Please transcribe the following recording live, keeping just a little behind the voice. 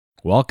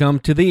Welcome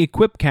to the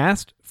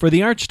Equipcast for the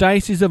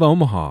Archdiocese of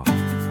Omaha.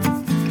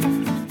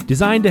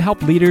 Designed to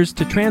help leaders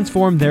to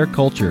transform their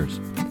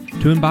cultures,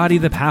 to embody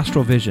the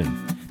pastoral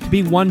vision, to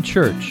be one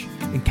church,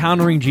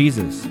 encountering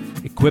Jesus,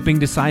 equipping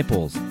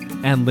disciples,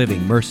 and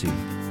living mercy.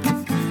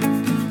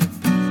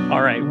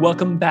 All right,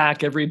 welcome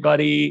back,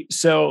 everybody.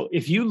 So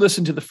if you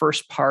listen to the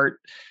first part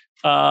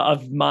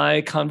of my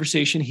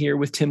conversation here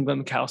with Tim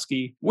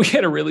Glemkowski, we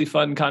had a really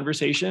fun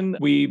conversation.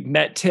 We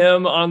met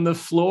Tim on the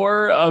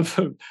floor of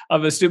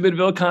a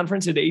Steubenville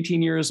conference at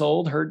 18 years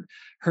old, heard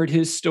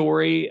his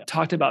story,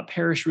 talked about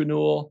parish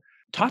renewal,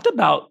 talked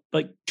about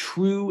like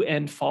true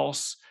and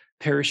false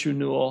parish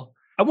renewal.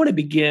 I want to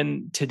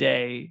begin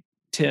today,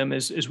 Tim,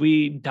 as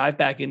we dive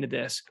back into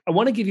this. I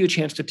want to give you a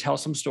chance to tell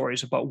some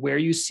stories about where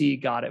you see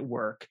God at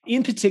work.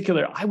 In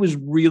particular, I was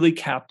really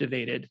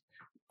captivated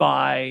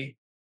by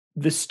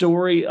the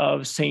story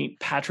of St.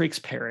 Patrick's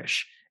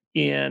Parish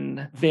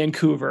in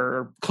Vancouver,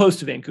 or close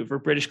to Vancouver,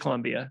 British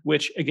Columbia,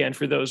 which again,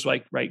 for those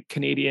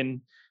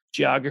Canadian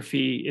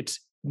geography, it's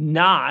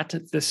not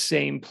the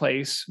same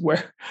place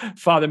where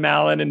Father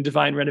Mallon and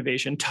Divine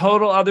Renovation,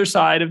 total other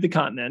side of the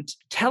continent.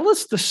 Tell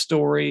us the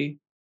story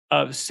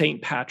of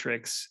St.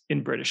 Patrick's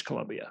in British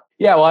Columbia.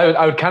 Yeah, well,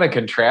 I would kind of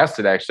contrast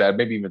it, actually. I'd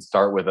maybe even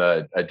start with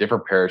a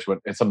different parish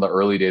in some of the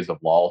early days of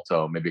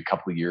Lalto, maybe a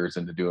couple of years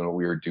into doing what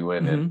we were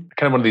doing. Mm-hmm. And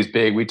kind of one of these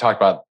big, we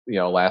talked about,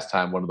 last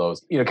time, one of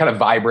those, kind of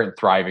vibrant,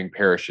 thriving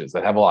parishes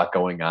that have a lot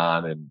going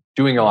on and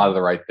doing a lot of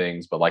the right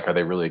things, but are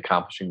they really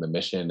accomplishing the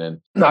mission?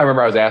 And I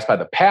remember I was asked by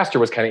the pastor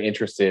was kind of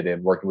interested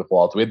in working with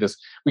Lalto.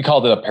 We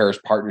called it a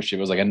parish partnership.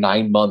 It was like a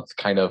 9-month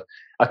kind of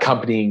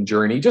accompanying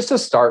journey just to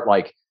start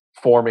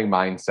forming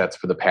mindsets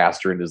for the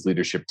pastor and his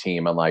leadership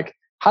team on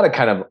how to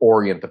kind of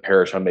orient the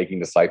parish on making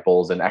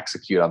disciples and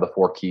execute on the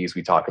 4 keys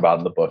we talk about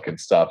in the book and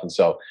stuff. And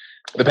so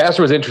the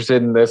pastor was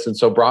interested in this and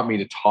so brought me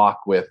to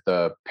talk with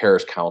the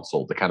parish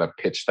council to kind of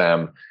pitch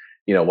them,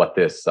 what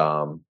this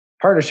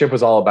partnership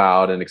was all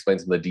about and explain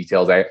some of the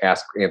details. I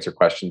answer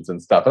questions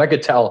and stuff. And I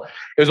could tell,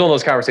 it was one of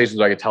those conversations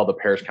where I could tell the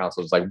parish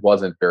council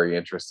wasn't very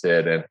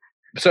interested. And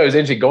so it was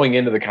interesting going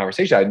into the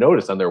conversation. I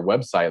noticed on their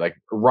website,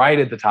 right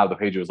at the top of the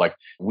page, it was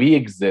we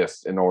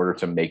exist in order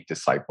to make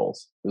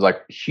disciples. It was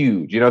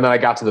huge, and then I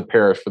got to the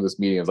parish for this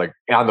meeting. It was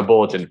on the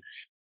bulletin,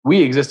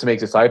 we exist to make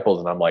disciples.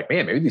 And I'm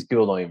man, maybe these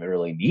people don't even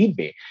really need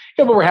me.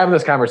 But we're having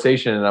this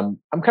conversation and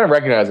I'm kind of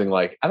recognizing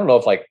I don't know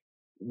if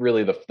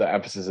really the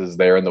emphasis is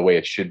there in the way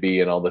it should be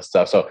and all this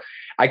stuff. So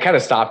I kind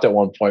of stopped at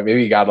one point,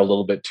 maybe got a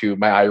little bit too,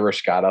 my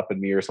Irish got up in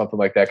me or something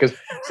like that. Cause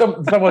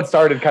someone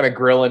started kind of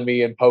grilling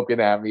me and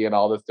poking at me and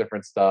all this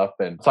different stuff.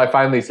 And so I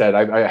finally said,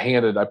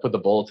 I put the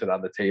bulletin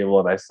on the table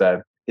and I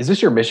said, is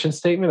this your mission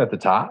statement at the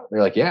top?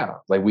 They're yeah,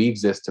 we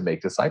exist to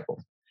make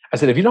disciples. I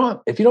said, if you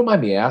don't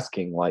mind me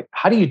asking,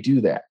 how do you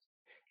do that?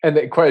 And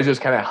the question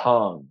just kind of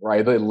hung,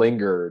 right? They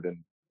lingered and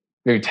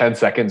maybe 10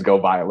 seconds go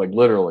by,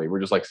 literally, we're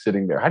just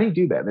sitting there. How do you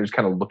do that? And they're just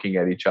kind of looking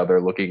at each other,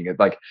 looking at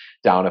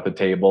down at the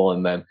table.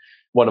 And then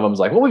one of them's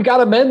well, we've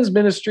got a men's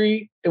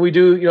ministry and we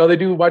do,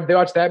 they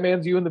watch That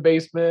Man's You in the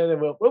basement.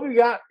 And what we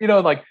got,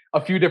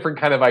 a few different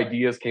kind of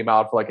ideas came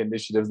out for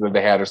initiatives that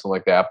they had or something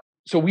like that.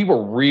 So we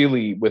were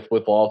really with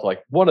all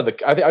one of the,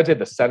 I'd say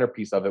the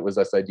centerpiece of it was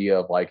this idea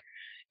of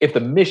if the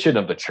mission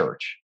of the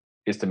church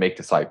is to make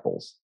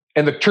disciples,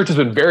 and the church has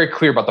been very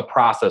clear about the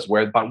process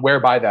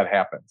whereby that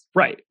happens.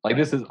 Right.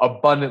 This is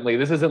abundantly,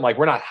 this isn't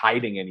we're not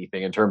hiding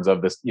anything in terms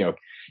of this,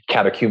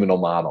 catechumenal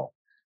model.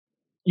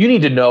 You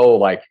need to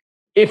know,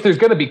 if there's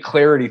going to be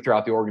clarity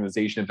throughout the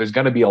organization, if there's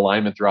going to be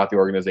alignment throughout the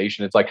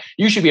organization, it's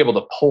you should be able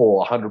to pull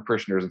 100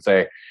 parishioners and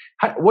say,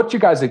 what's your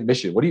guys'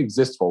 mission? What do you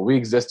exist for? We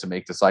exist to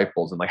make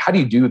disciples. And how do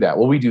you do that?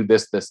 Well, we do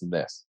this, this, and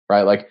this,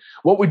 right?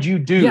 What would you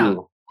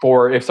do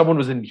for if someone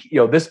was in,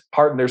 this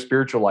part in their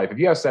spiritual life? If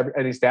you have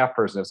any staff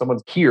person, if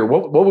someone's here,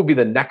 what would be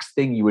the next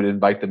thing you would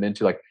invite them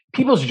into?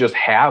 People should just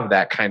have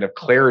that kind of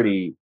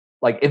clarity.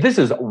 If this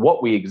is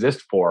what we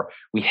exist for,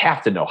 we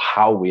have to know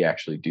how we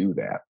actually do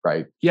that,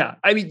 right? Yeah.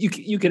 I mean,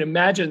 you can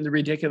imagine the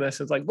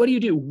ridiculousness. It's what do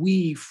you do?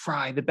 We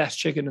fry the best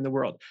chicken in the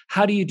world.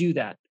 How do you do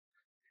that?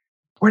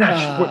 We're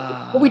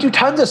not we do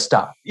tons of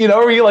stuff,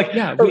 where you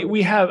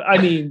we have,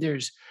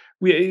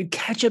 we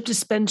ketchup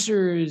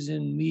dispensers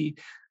and we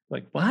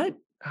what?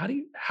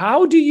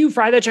 How do you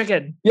fry that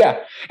chicken?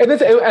 Yeah. And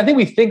I think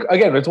we think,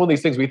 again, it's one of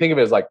these things we think of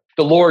it as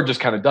the Lord just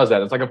kind of does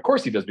that. It's of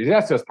course he does, because he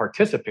has to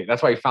participate.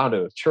 That's why he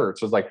founded a church.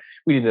 So it's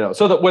we need to know.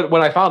 So that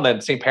when I found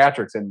that St.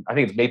 Patrick's in, I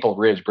think it's Maple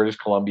Ridge, British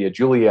Columbia,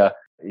 Julia,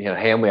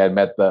 Hanley, I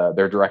met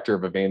their director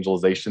of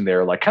evangelization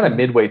there, kind of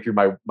midway through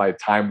my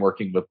time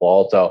working with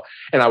Lalto.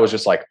 And I was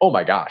just oh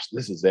my gosh,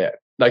 this is it.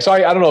 So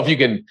I don't know if you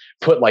can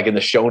put in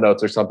the show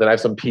notes or something. I have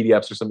some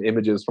PDFs or some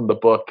images from the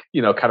book,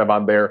 kind of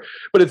on there,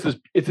 but it's this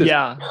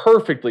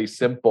perfectly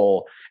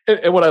simple.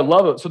 And what I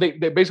love, so they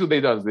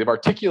basically they've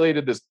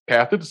articulated this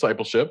path of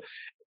discipleship.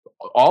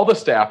 all the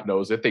staff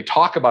knows it. They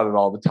talk about it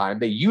all the time.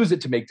 They use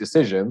it to make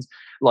decisions.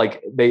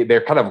 Like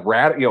they're kind of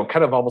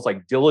kind of almost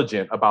like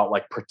diligent about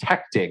like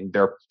protecting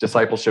their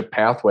discipleship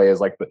pathway as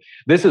like,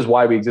 this is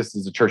why we exist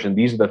as a church. And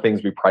these are the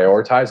things we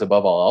prioritize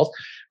above all else.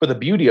 But the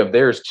beauty of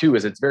theirs too,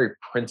 is it's very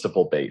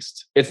principle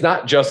based. It's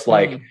not just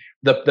like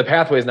the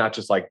pathway is not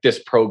just like this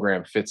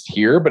program fits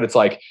here, but it's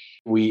like,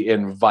 we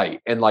invite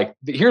and like,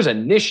 here's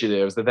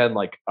initiatives that then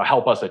like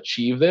help us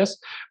achieve this.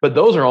 But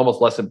those are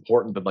almost less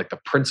important than like the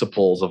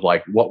principles of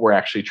like what we're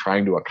actually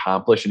trying to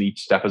accomplish in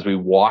each step as we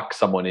walk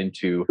someone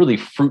into really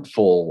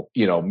fruitful,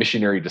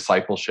 missionary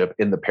discipleship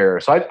in the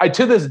parish. So I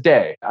to this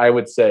day, I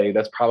would say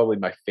that's probably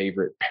my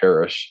favorite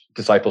parish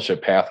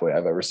discipleship pathway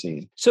I've ever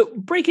seen. So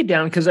break it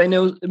down, because I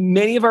know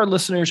many of our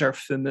listeners are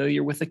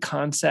familiar with the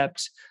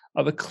concept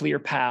of a clear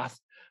path.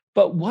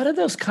 But what are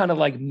those kind of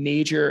like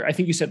major, I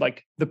think you said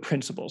like the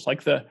principles,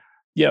 like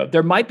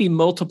there might be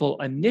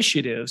multiple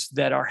initiatives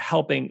that are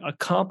helping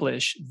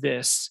accomplish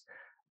this,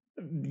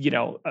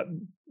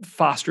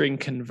 fostering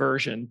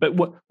conversion. But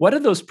what are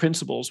those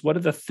principles? What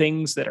are the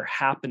things that are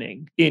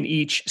happening in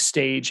each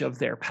stage of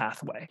their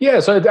pathway? Yeah.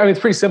 So, it's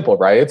pretty simple,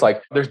 right? It's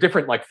like, there's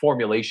different like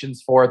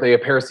formulations for it. The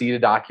Aparecida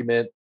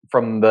document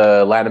from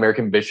the Latin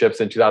American bishops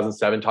in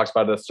 2007 talks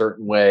about it a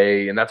certain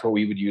way. And that's what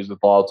we would use with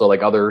law. So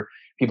like other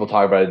people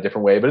talk about it a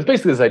different way, but it's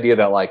basically this idea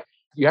that like,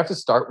 you have to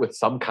start with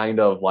some kind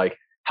of like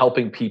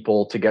helping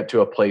people to get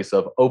to a place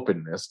of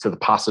openness to the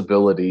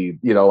possibility,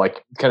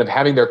 like kind of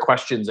having their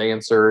questions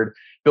answered,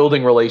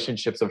 building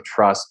relationships of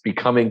trust,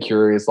 becoming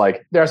curious.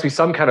 Like there has to be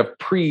some kind of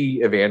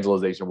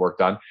pre-evangelization work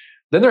done.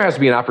 Then there has to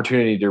be an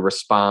opportunity to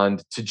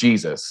respond to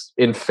Jesus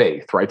in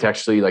faith, right? To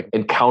actually like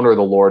encounter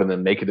the Lord and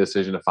then make a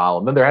decision to follow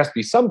him. Then there has to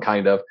be some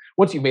kind of,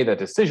 once you've made that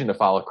decision to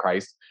follow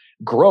Christ,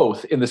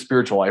 growth in the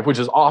spiritual life, which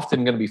is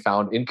often going to be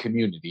found in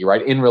community,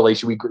 right? In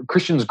relation,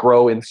 Christians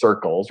grow in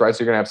circles, right?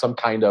 So you're going to have some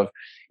kind of,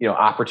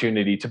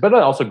 opportunity to, but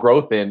also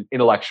growth in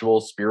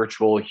intellectual,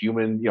 spiritual,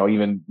 human,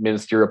 even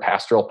ministerial,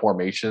 pastoral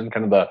formation,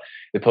 kind of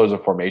the pillars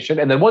of formation.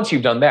 And then once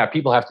you've done that,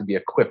 people have to be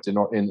equipped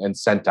and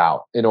sent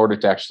out in order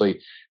to actually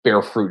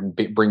bear fruit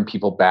and bring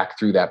people back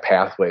through that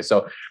pathway.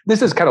 So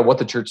this is kind of what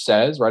the church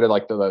says, right?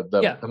 Like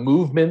the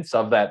movements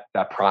of that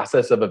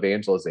process of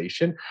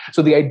evangelization.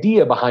 So the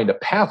idea behind a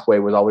pathway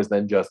was always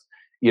then just,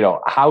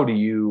 how do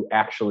you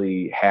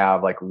actually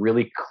have like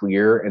really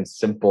clear and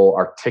simple,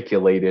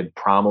 articulated,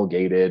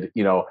 promulgated,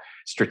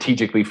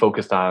 strategically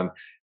focused on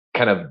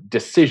kind of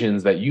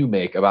decisions that you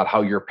make about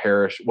how your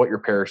parish, what your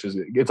parish is.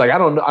 It's like, I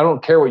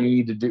don't care what you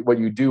need to do, what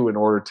you do in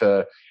order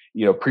to,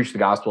 preach the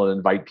gospel and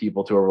invite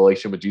people to a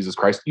relationship with Jesus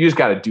Christ. You just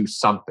got to do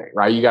something,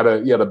 right? You got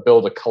to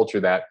build a culture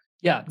that.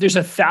 Yeah. There's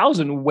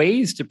 1,000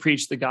 ways to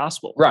preach the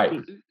gospel.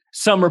 Right.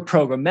 Some are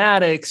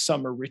programmatic,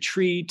 some are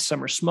retreat,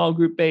 some are small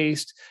group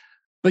based.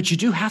 But you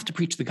do have to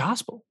preach the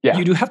gospel. Yeah.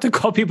 You do have to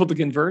call people to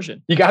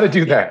conversion. You got to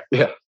do that.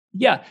 Yeah.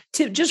 Yeah.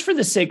 Tim, just for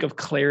the sake of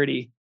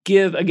clarity,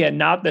 give, again,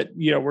 not that,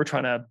 we're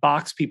trying to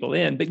box people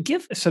in, but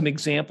give some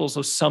examples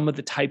of some of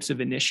the types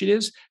of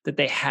initiatives that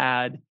they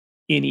had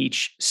in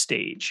each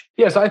stage.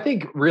 Yeah. So I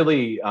think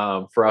really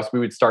for us, we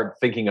would start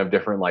thinking of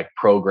different like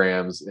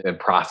programs and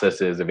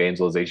processes,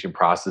 evangelization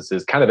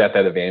processes, kind of at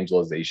that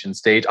evangelization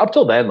stage. Up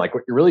till then, like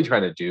what you're really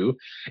trying to do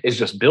is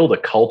just build a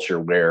culture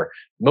where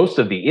most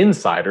of the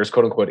insiders,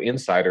 quote unquote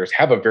insiders,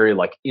 have a very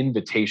like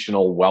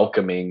invitational,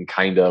 welcoming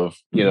kind of,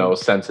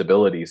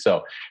 sensibility.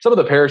 So some of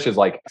the parishes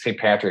like St.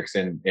 Patrick's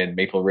in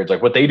Maple Ridge,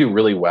 like what they do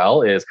really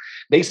well is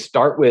they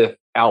start with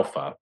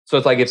alpha. So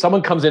it's like if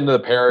someone comes into the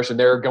parish and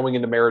they're going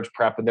into marriage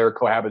prep and they're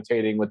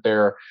cohabitating with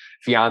their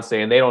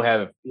fiance and they don't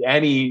have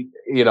any,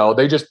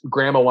 they just,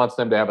 grandma wants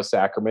them to have a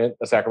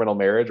sacramental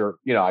marriage, or,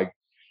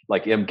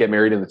 get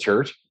married in the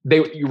church.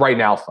 You write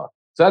an alpha.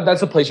 So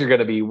that's a place you're going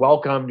to be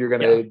welcomed. You're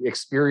going to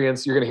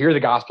experience, you're going to hear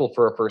the gospel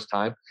for a first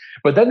time.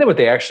 But then what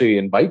they actually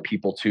invite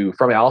people to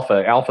from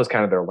Alpha is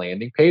kind of their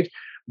landing page.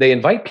 They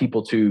invite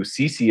people to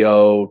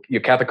CCO,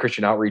 Catholic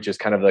Christian Outreach is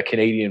kind of the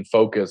Canadian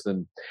focus.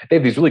 And they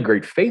have these really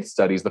great faith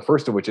studies. The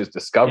first of which is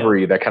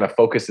Discovery that kind of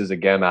focuses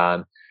again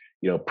on,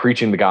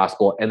 preaching the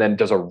gospel, and then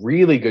does a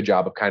really good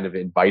job of kind of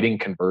inviting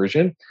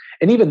conversion.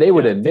 And even they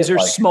would admit these are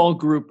small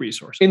group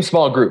resources. In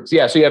small groups.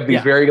 Yeah. So you have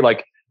these very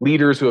like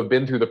leaders who have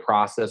been through the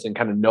process and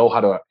kind of know how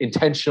to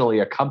intentionally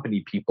accompany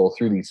people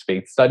through these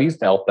faith studies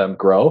to help them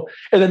grow.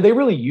 And then they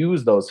really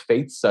use those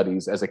faith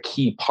studies as a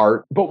key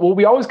part. But what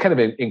we always kind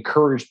of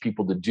encourage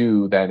people to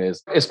do then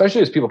is,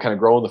 especially as people kind of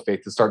grow in the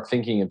faith, to start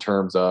thinking in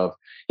terms of,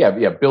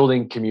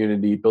 building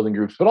community, building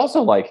groups, but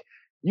also like,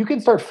 you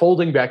can start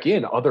folding back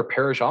in other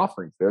parish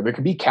offerings there. There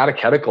could be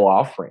catechetical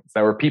offerings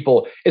that where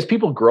people, as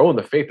people grow in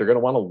the faith, they're going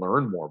to want to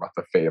learn more about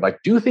the faith,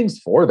 like do things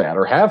for that,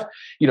 or have,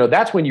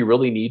 that's when you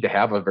really need to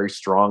have a very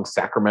strong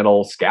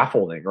sacramental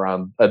scaffolding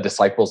around a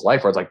disciple's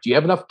life, where it's like, do you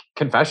have enough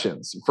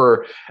confessions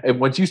and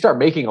once you start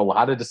making a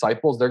lot of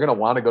disciples, they're going to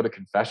want to go to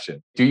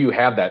confession. Do you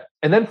have that?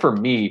 And then for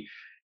me,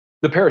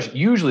 The parish,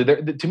 usually,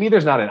 to me,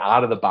 there's not an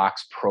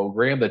out-of-the-box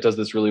program that does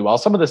this really well.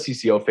 Some of the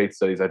CCO faith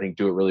studies, I think,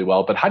 do it really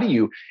well. But how do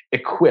you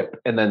equip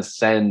and then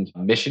send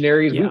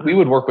missionaries? Yeah. We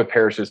would work with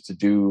parishes to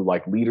do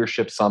like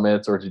leadership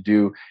summits or to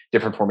do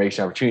different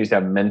formation opportunities, to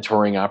have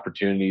mentoring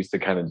opportunities to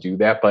kind of do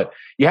that. But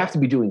you have to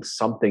be doing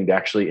something to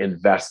actually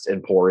invest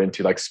and pour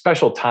into, like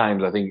special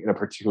times. I think in a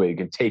particular way, you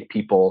can take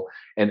people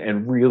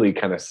and really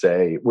kind of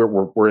say,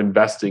 we're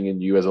investing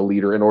in you as a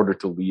leader in order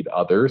to lead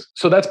others.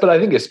 So but I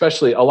think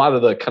especially a lot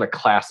of the kind of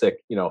classic,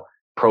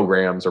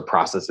 programs or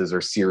processes or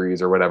series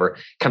or whatever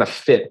kind of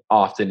fit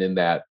often in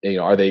that,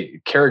 are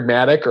they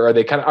charismatic or are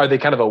they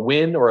kind of a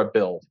win or a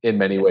build in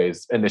many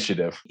ways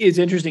initiative? It's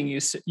interesting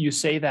you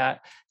say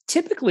that.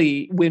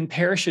 Typically, when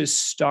parishes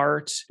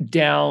start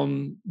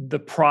down the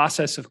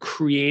process of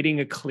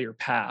creating a clear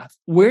path,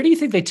 where do you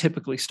think they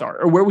typically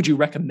start? Or where would you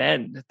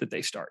recommend that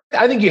they start?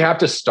 I think you have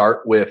to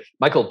start with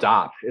Michael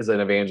Dopp is an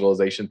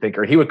evangelization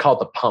thinker. He would call it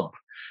the pump.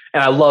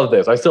 And I love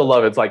this. I still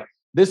love it. It's like,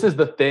 this is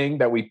the thing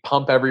that we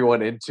pump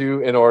everyone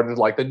into in order to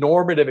like the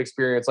normative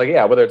experience, like,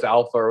 whether it's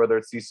Alpha or whether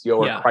it's CCO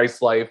or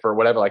Christ Life or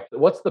whatever, like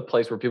what's the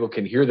place where people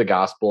can hear the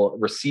gospel,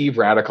 receive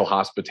radical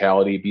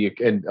hospitality, be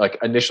in like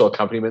initial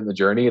accompaniment in the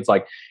journey. It's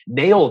like,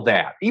 nail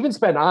that. Even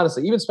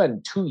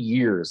spend 2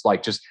 years,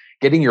 like just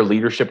getting your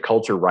leadership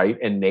culture right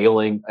and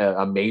nailing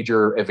a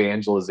major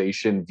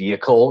evangelization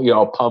vehicle,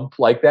 a pump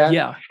like that.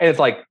 Yeah. And it's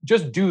like,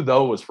 just do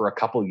those for a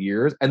couple of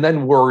years and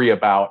then worry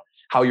about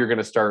how you're going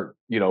to start,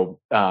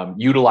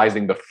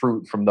 utilizing the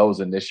fruit from those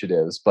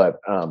initiatives. But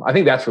I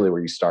think that's really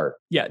where you start.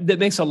 Yeah, that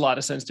makes a lot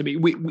of sense to me.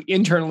 We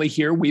internally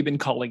here, we've been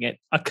calling it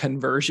a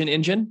conversion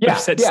engine. Yeah,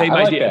 it's that same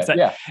idea.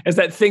 It's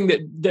that thing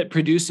that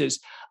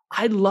produces.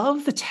 I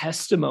love the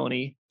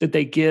testimony that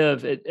they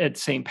give at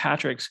St.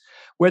 Patrick's,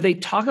 where they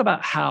talk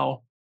about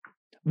how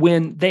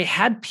when they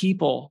had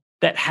people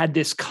that had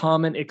this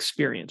common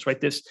experience,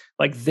 right? This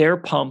like their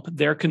pump,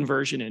 their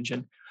conversion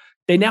engine.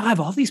 They now have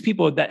all these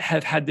people that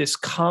have had this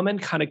common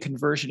kind of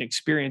conversion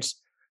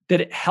experience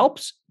that it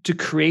helps to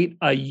create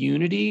a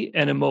unity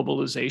and a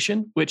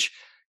mobilization, which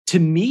to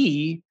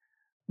me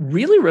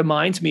really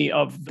reminds me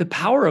of the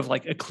power of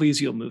like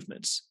ecclesial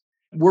movements.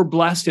 We're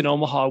blessed in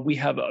Omaha. We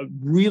have a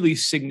really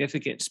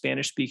significant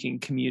Spanish-speaking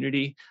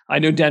community. I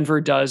know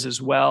Denver does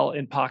as well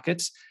in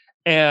pockets.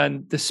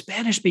 And the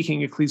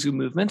Spanish-speaking ecclesial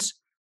movements,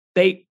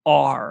 they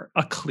are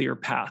a clear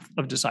path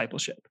of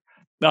discipleship.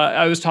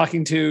 I was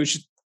talking to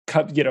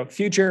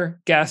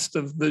future guest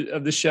of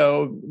the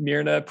show,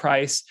 Myrna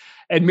Price.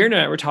 And Myrna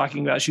and I were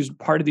talking about, she's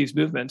part of these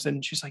movements.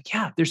 And she's like,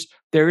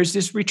 there is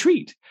this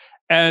retreat.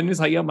 And it's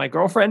like, my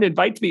girlfriend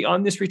invites me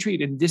on this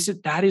retreat. And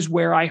that is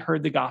where I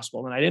heard the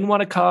gospel. And I didn't want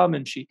to come.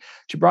 And she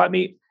brought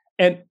me.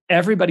 And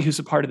everybody who's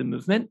a part of the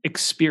movement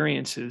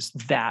experiences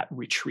that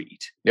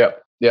retreat.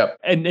 Yep.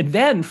 And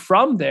then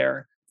from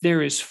there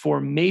is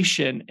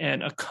formation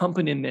and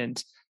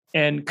accompaniment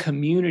and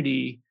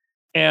community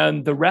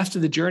and the rest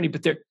of the journey.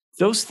 But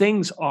those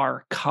things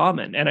are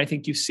common. And I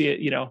think you see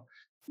it,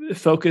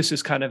 Focus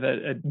is kind of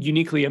a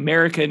uniquely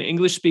American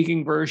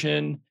English-speaking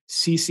version,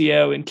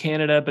 CCO in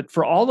Canada. But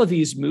for all of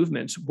these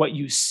movements, what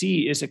you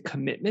see is a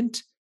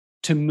commitment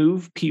to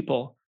move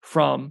people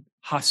from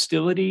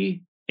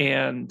hostility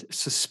and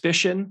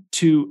suspicion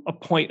to a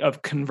point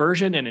of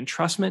conversion and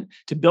entrustment,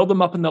 to build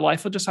them up in the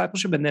life of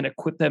discipleship and then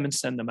equip them and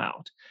send them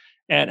out.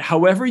 And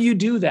however you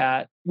do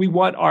that, we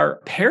want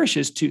our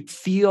parishes to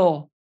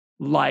feel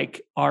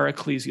like our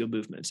ecclesial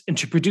movements and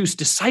to produce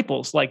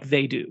disciples like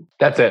they do.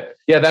 That's it.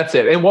 Yeah, that's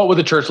it. And what would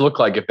the church look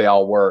like if they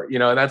all were?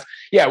 And that's,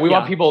 we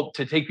want people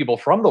to take people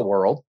from the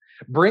world,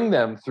 bring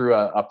them through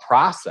a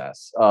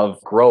process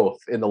of growth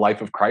in the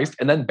life of Christ,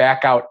 and then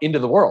back out into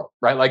the world,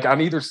 right? Like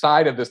on either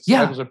side of this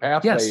discipleship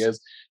pathway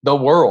is the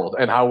world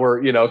and how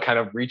we're, kind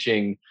of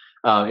reaching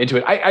into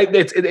it.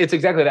 It's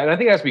exactly that. And I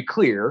think it has to be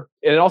clear,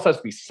 and it also has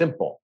to be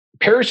simple.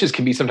 Parishes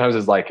can be sometimes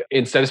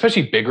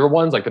especially bigger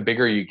ones, like the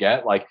bigger you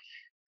get, like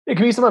it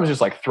can be sometimes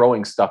just like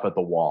throwing stuff at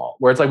the wall,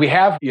 where it's like we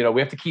have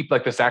to keep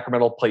like the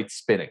sacramental plate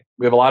spinning.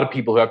 We have a lot of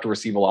people who have to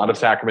receive a lot of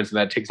sacraments, and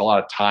that takes a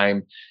lot of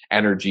time,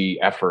 energy,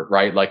 effort,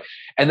 right? Like,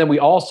 and then we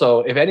also,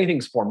 if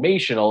anything's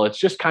formational, it's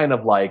just kind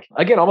of like,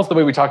 again, almost the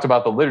way we talked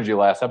about the liturgy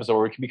last episode,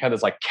 where it can be kind of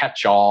this like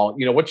catch-all,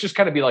 what's just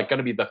kind of be like going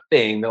to be the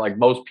thing that like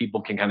most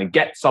people can kind of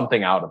get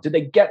something out of. Did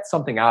they get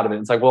something out of it?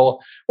 And it's like,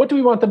 well, what do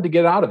we want them to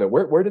get out of it?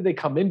 Where did they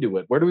come into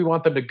it? Where do we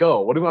want them to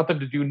go? What do we want them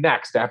to do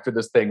next after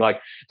this thing? Like,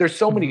 there's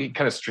so many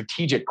kind of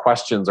strategic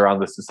questions around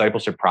this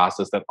discipleship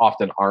process that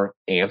often aren't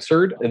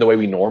answered in the way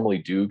we normally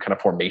do kind of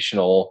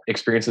formational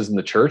experiences in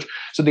the church.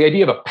 So the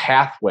idea of a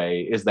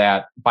pathway is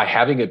that by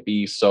having it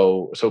be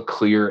so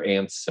clear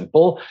and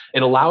simple,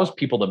 it allows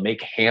people to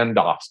make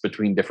handoffs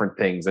between different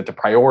things and to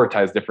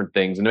prioritize different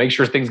things and to make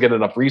sure things get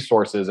enough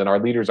resources and our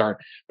leaders aren't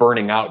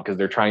burning out because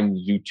they're trying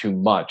to do too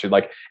much. And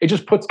like, it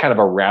just puts kind of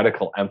a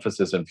radical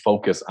emphasis and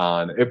focus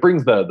on, it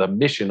brings the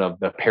mission of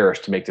the parish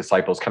to make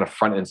disciples kind of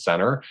front and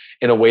center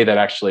in a way that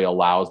actually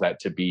allows that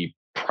to be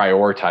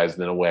prioritized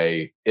in a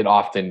way it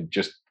often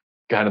just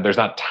kind of, there's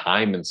not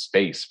time and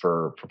space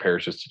for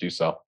parishes to do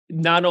so.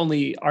 not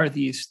only are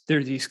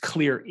there these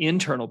clear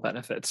internal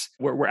benefits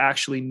where we're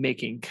actually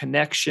making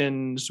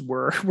connections,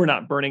 we're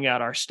not burning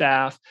out our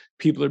staff,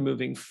 people are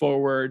moving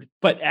forward,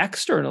 but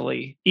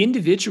externally,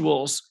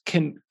 individuals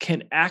can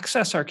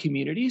access our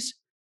communities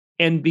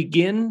and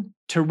begin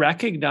to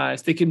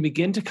recognize, they can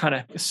begin to kind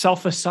of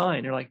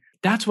self-assign. They're like,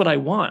 that's what I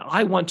want.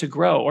 I want to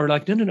grow. Or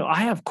like, no,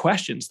 I have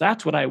questions.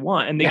 That's what I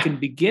want. And they can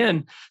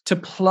begin to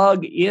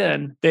plug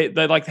in. They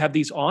like to have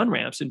these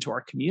on-ramps into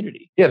our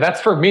community. Yeah,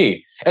 that's for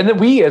me. And then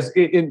we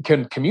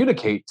can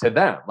communicate to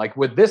them. Like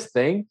with this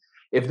thing,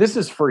 if this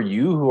is for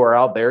you who are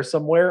out there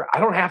somewhere, I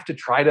don't have to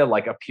try to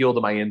like appeal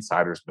to my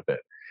insiders with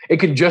it. It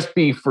could just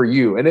be for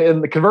you.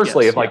 And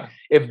conversely,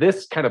 if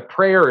this kind of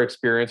prayer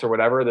experience or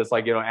whatever, this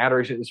like,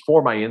 adoration is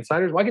for my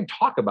insiders, well, I can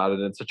talk about it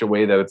in such a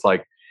way that it's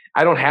like,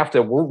 I don't have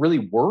to really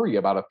worry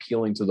about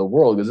appealing to the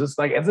world because it's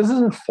like, this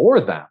isn't for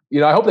them.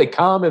 I hope they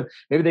come and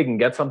maybe they can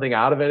get something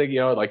out of it,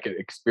 like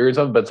experience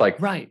something, but it's like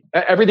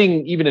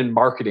everything, even in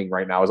marketing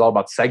right now, is all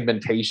about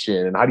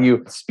segmentation and how do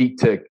you speak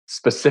to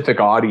specific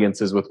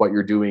audiences with what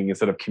you're doing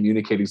instead of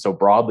communicating so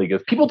broadly,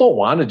 because people don't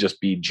want to just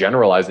be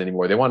generalized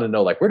anymore. They want to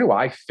know, like, where do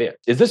I fit?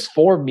 Is this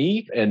for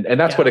me? And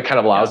that's what it kind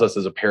of allows us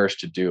as a parish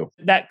to do.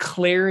 That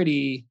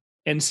clarity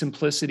and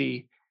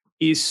simplicity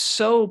is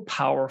so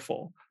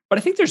powerful. But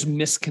I think there's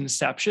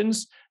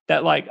misconceptions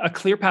that like a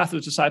clear path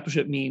of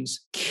discipleship means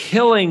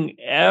killing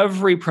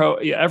every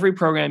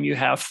program you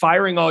have,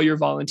 firing all your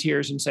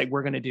volunteers and saying,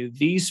 we're going to do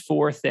these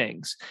 4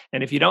 things.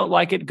 And if you don't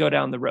like it, go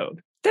down the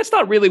road. That's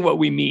not really what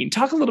we mean.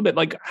 Talk a little bit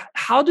like,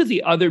 how do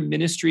the other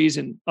ministries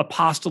and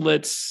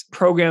apostolates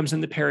programs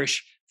in the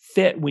parish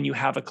fit when you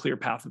have a clear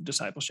path of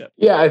discipleship?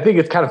 Yeah, I think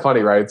it's kind of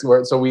funny, right?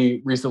 So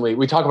we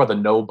talk about the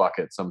no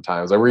bucket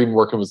sometimes. We're even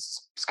working with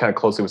kind of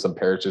closely with some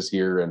parishes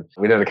here, and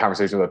we had a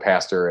conversation with a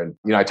pastor, and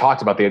I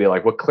talked about the idea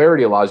like what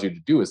clarity allows you to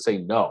do is say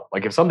no.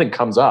 Like if something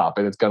comes up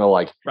and it's going to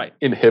like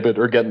inhibit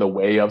or get in the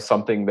way of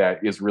something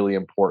that is really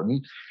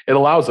important, it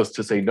allows us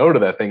to say no to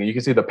that thing. And you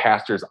can see the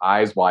pastor's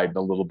eyes widen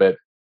a little bit.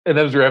 And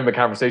then as we were having the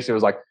conversation, it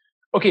was like,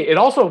 okay, it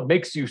also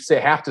makes you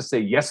have to say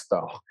yes,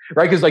 though,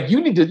 right? Because like you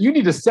need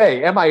to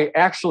say, am I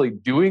actually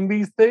doing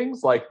these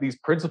things? Like these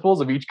principles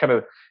of each kind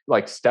of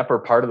like step or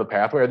part of the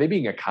pathway, are they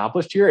being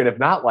accomplished here? And if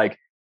not, like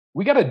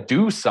we got to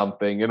do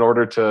something in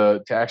order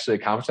to actually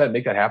accomplish that and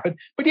make that happen.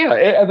 But yeah,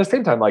 at the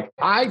same time, like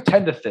I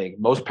tend to think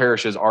most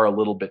parishes are a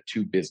little bit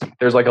too busy.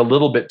 There's like a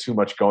little bit too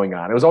much going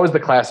on. It was always the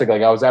classic,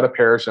 like I was at a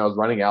parish and I was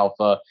running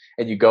Alpha,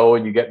 and you go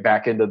and you get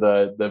back into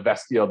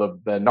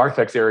the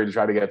narthex area to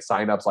try to get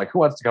signups, like who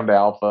wants to come to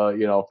Alpha,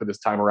 for this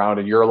time around.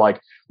 And you're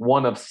like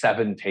one of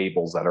 7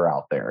 tables that are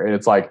out there. And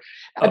it's like,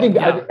 I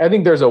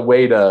think there's a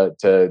way to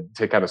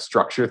kind of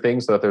structure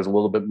things so that there's a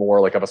little bit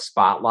more like of a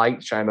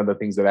spotlight shine on the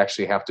things that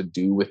actually have to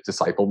do with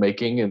disciple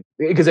making. And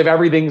because if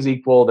everything's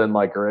equal, then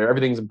like, or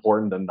everything's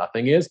important, then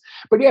nothing is.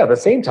 But yeah, at the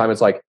same time, it's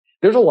like,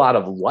 there's a lot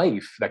of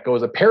life that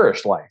goes, a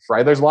parish life,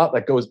 right? There's a lot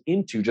that goes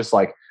into just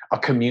like a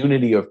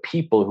community of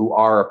people who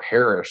are a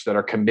parish that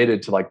are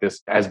committed to like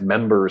this as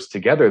members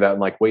together, that in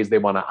like ways they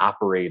want to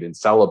operate and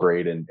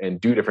celebrate and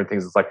do different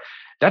things. It's like,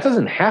 that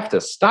doesn't have to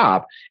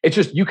stop. It's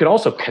just, you can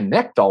also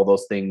connect all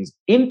those things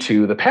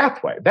into the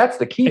pathway. That's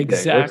the key thing.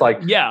 It's like,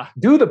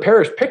 do the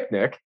parish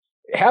picnic,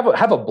 have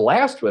a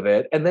blast with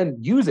it, and then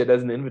use it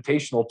as an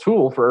invitational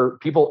tool for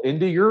people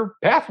into your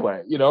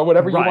pathway,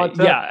 whatever you want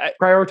to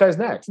prioritize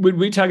next. When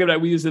we talk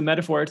about, we use the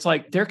metaphor, it's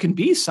like there can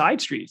be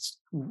side streets.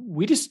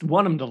 We just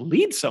want them to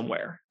lead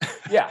somewhere.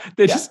 Yeah.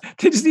 They just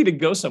need to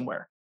go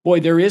somewhere.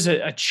 Boy, there is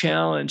a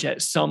challenge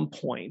at some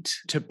point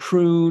to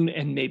prune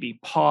and maybe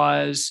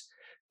pause,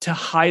 to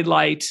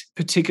highlight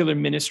particular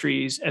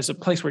ministries as a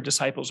place where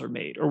disciples are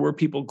made or where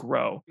people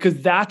grow.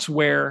 Because that's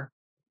where,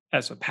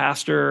 as a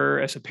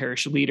pastor, as a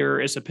parish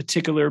leader, as a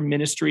particular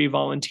ministry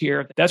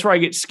volunteer, that's where I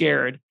get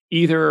scared.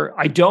 Either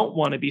I don't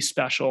want to be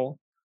special,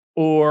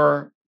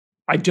 or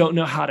I don't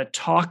know how to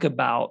talk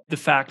about the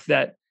fact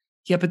that,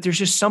 but there's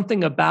just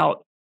something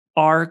about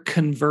our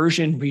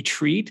conversion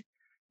retreat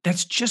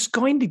that's just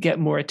going to get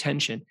more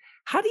attention.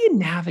 How do you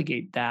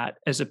navigate that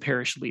as a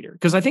parish leader?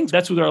 Because I think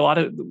that's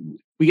where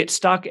we get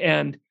stuck,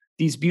 and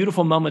these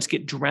beautiful moments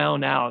get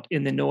drowned out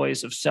in the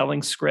noise of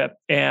selling script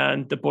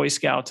and the Boy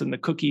Scouts and the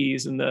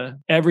cookies and the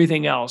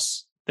everything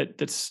else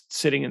that's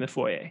sitting in the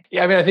foyer.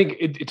 Yeah, I mean, I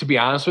think to be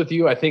honest with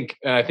you, I think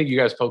you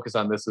guys focus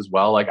on this as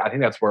well. Like, I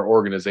think that's where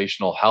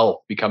organizational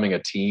health, becoming a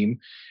team,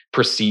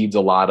 precedes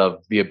a lot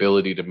of the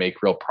ability to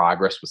make real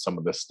progress with some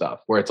of this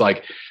stuff, where it's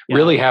like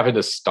really having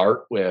to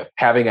start with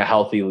having a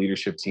healthy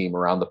leadership team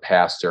around the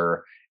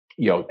pastor,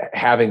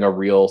 having a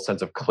real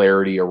sense of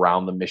clarity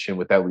around the mission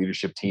with that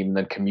leadership team, and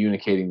then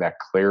communicating that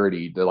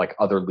clarity to like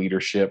other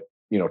leadership,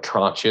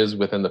 tranches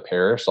within the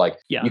parish. Like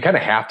you kind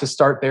of have to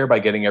start there by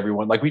getting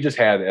everyone, like we just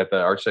had at the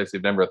Archdiocese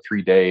of Denver, a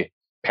 3-day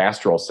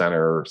pastoral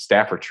center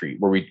staff retreat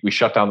where we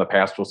shut down the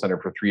pastoral center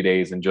for 3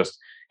 days and just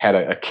had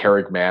a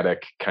charismatic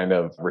kind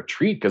of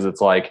retreat. Cause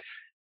it's like,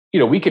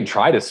 we can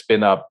try to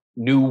spin up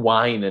new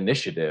wine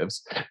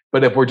initiatives.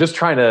 But if we're just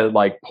trying to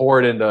like pour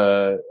it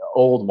into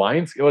old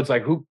wines, it's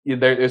like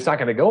it's not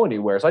going to go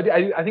anywhere. So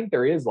I think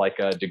there is like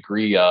a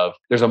degree of,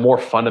 there's a more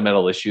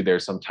fundamental issue there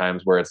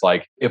sometimes where it's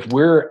like, if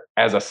we're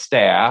as a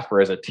staff or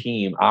as a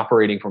team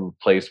operating from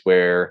a place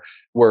where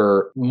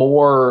we're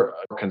more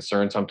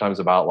concerned sometimes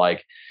about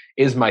like,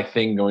 is my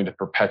thing going to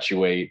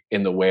perpetuate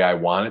in the way I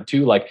want it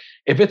to? Like,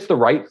 if it's the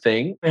right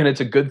thing and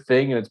it's a good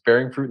thing and it's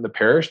bearing fruit in the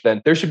parish,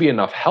 then there should be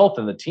enough health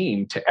in the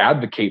team to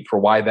advocate for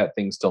why that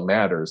thing still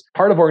matters.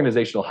 Part of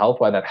organizational health,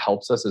 why that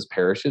helps us as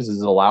parishes,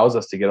 is it allows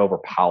us to get over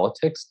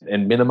politics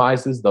and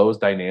minimizes those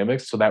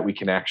dynamics so that we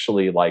can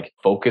actually like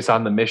focus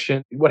on the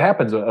mission. What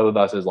happens with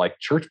us as like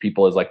church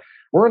people is like,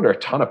 we're under a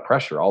ton of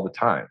pressure all the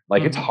time.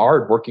 Like it's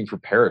hard working for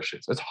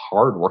parishes. It's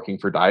hard working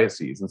for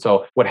dioceses. And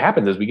so what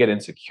happens is we get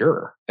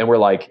insecure and we're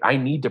like, I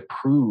need to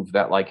prove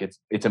that like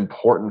it's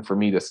important for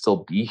me to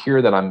still be here,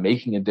 that I'm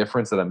making a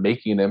difference, that I'm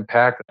making an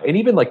impact. And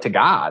even like to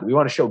God, we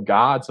want to show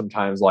God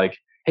sometimes like,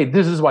 hey,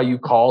 this is why you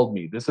called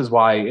me. This is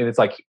why. And it's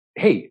like,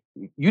 hey,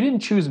 you didn't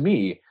choose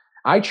me.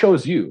 I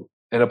chose you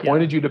and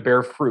appointed you to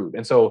bear fruit.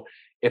 And so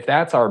if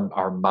that's our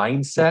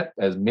mindset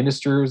as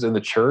ministers in the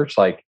church,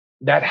 like,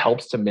 that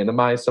helps to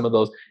minimize some of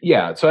those.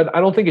 Yeah. So I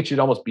don't think it should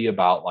almost be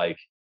about like,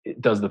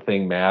 does the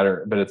thing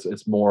matter? But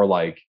it's more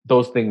like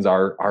those things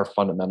are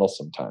fundamental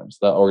sometimes,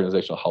 the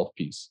organizational health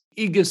piece.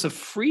 It gives us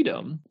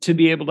freedom to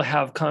be able to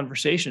have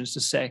conversations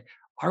to say,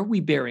 are we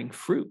bearing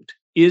fruit?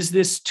 Is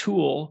this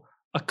tool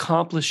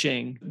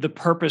accomplishing the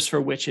purpose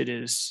for which it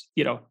is,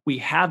 we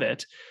have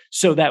it,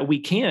 so that we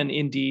can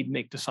indeed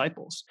make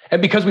disciples.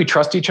 And because we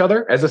trust each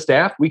other as a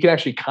staff, we can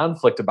actually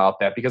conflict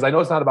about that, because I know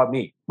it's not about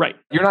me. Right.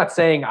 You're not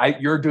saying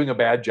you're doing a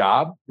bad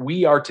job.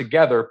 We are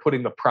together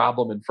putting the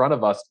problem in front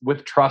of us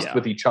with trust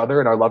with each other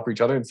and our love for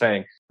each other, and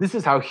saying, this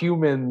is how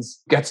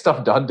humans get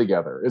stuff done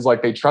together, is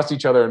like they trust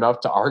each other enough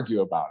to argue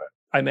about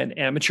it. I'm an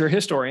amateur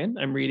historian.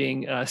 I'm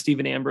reading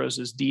Stephen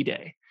Ambrose's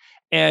D-Day.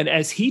 And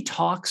as he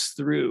talks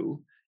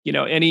through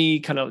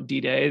any kind of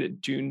D-Day,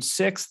 June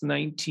 6th,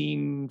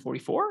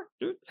 1944,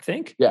 I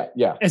think.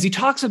 Yeah. As he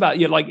talks about,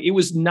 like it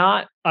was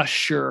not a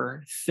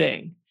sure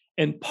thing.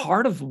 And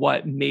part of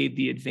what made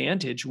the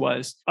advantage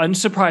was,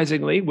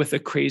 unsurprisingly, with a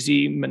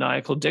crazy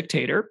maniacal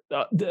dictator,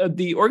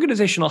 the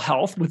organizational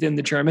health within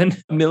the German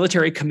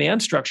military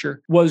command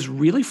structure was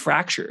really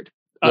fractured.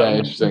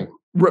 Interesting.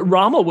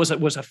 Rommel was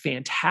a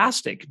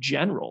fantastic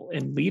general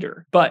and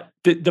leader, but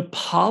the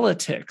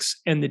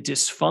politics and the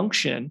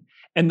dysfunction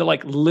and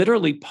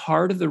literally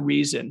part of the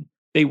reason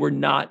they were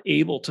not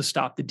able to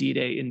stop the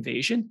D-Day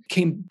invasion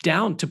came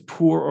down to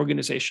poor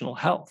organizational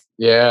health.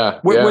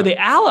 Where the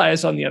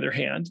Allies, on the other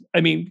hand,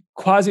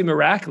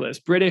 quasi-miraculous,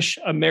 British,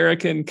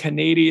 American,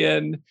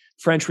 Canadian,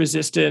 French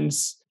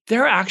resistance,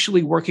 they're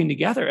actually working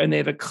together and they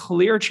have a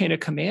clear chain of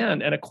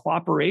command and a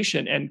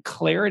cooperation and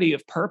clarity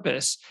of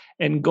purpose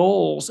and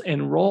goals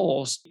and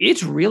roles.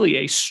 It's really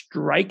a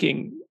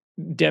striking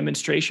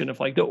demonstration of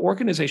the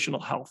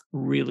organizational health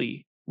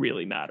really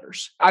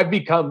matters. I've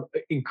become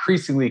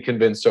increasingly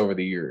convinced over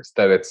the years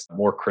that it's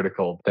more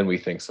critical than we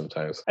think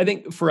sometimes. I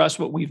think for us,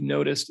 what we've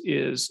noticed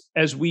is,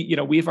 as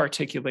we've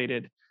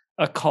articulated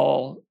a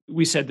call,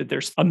 we said that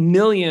there's a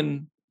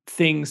million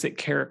things that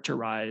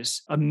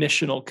characterize a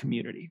missional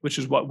community, which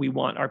is what we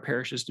want our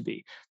parishes to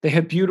be. They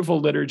have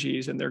beautiful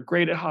liturgies and they're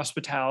great at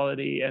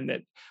hospitality and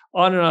that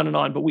on and on and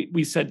on. But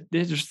we said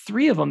there's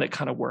three of them that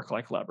kind of work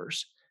like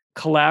levers: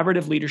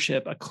 collaborative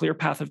leadership, a clear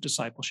path of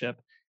discipleship,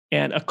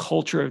 and a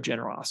culture of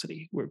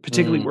generosity,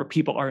 particularly where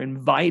people are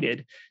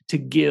invited to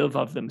give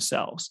of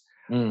themselves.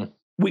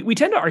 We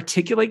tend to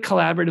articulate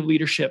collaborative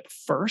leadership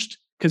first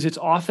because it's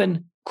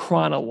often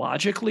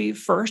chronologically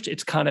first.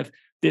 It's kind of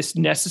this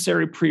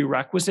necessary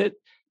prerequisite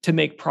to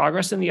make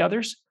progress in the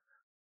others.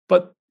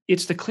 But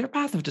it's the clear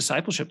path of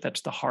discipleship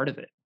that's the heart of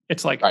it.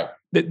 It's like,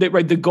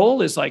 the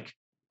goal is like,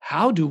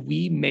 how do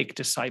we make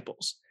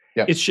disciples?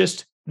 Yeah. It's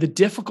just the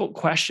difficult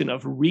question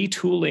of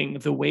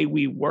retooling the way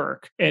we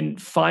work and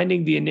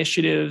finding the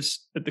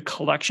initiatives, the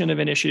collection of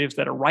initiatives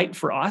that are right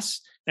for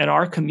us and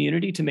our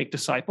community to make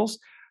disciples.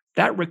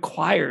 That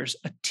requires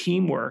a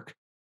teamwork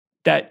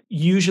that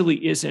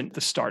usually isn't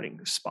the starting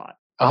spot.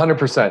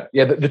 100%.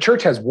 Yeah. The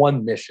church has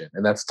one mission,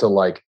 and that's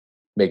to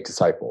make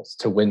disciples,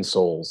 to win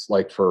souls,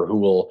 for who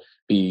will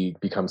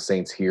become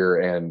saints here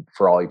and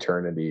for all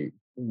eternity,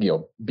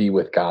 be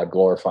with God,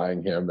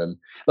 glorifying him. And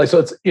so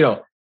it's,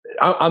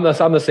 I'm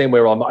the same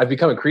way where I've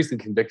become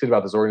increasingly convicted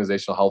about this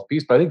organizational health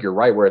piece, but I think you're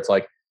right, where it's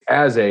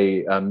as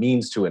a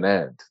means to an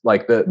end,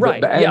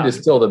 the end is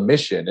still the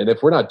mission. And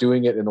if we're not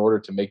doing it in order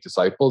to make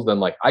disciples,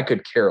 then I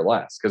could care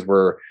less, because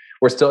we're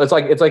still, it's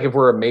like if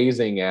we're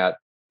amazing at,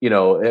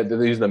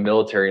 using the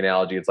military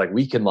analogy, it's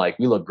we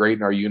look great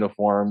in our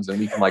uniforms and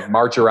we can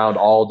march around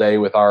all day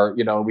with our,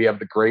 we have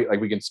the great,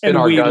 we can spin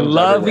our guns. We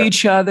love everywhere.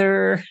 Each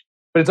other.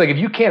 But it's if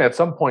you can't at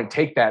some point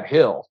take that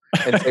hill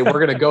and say we're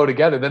going to go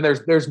together, then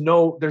there's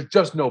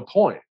just no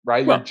point,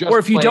 right? Well, or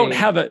if you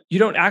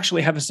don't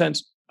actually have a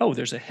sense oh,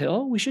 there's a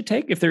hill we should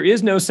take if there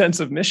is no sense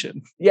of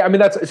mission. Yeah, I mean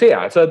that's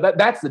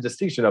the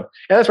distinction of,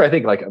 and that's where I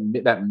think like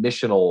that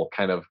missional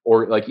kind of,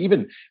 or like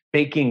even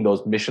baking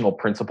those missional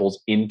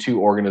principles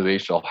into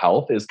organizational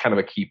health is kind of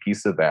a key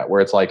piece of that,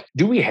 where it's like,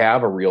 do we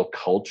have a real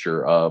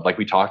culture of, like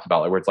we talked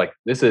about, like, where it's like,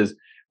 this is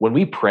when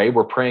we pray,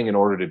 we're praying in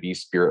order to be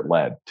spirit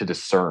led, to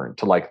discern,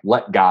 to like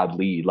let God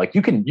lead. Like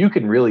you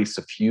can really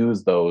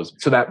suffuse those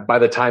so that by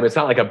the time it's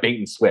not like a bait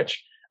and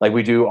switch. Like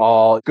we do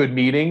all good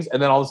meetings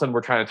and then all of a sudden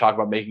we're trying to talk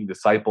about making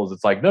disciples.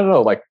 It's like,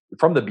 no. Like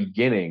from the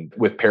beginning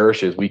with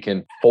parishes, we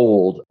can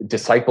fold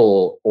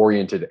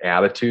disciple-oriented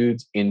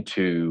attitudes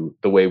into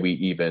the way we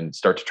even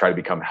start to try to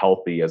become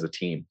healthy as a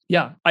team.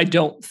 Yeah, I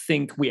don't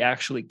think we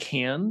actually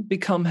can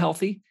become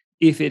healthy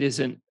if it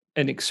isn't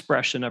an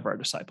expression of our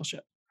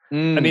discipleship.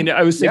 I mean,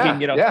 I was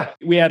thinking,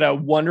 we had a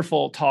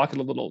wonderful talk at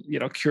a little,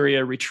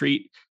 Curia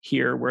retreat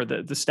here where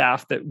the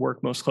staff that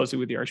work most closely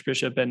with the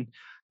Archbishop and,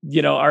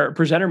 our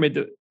presenter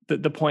made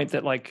the point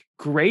that like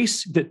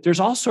grace, that there's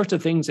all sorts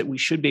of things that we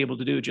should be able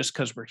to do just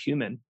because we're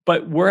human.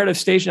 But we're at a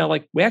stage now,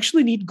 like we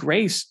actually need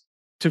grace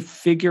to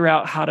figure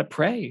out how to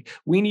pray.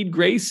 We need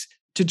grace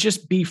to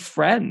just be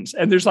friends.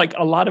 And there's like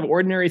a lot of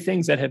ordinary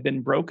things that have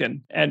been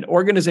broken. And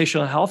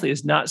organizational health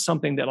is not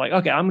something that like,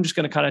 okay, I'm just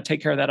going to kind of take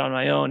care of that on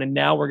my own. And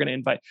now we're going to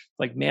invite,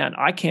 like, man,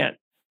 I can't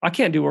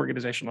do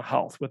organizational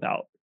health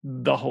without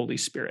the Holy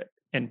Spirit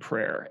and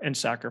prayer and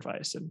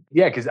sacrifice. And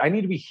because I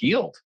need to be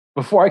healed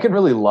before I can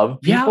really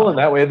love people. And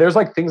that way there's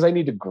like things I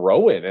need to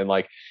grow in. And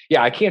like,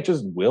 I can't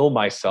just will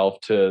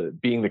myself to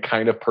being the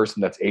kind of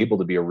person that's able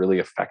to be a really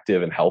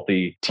effective and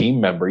healthy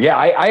team member.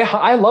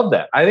 I love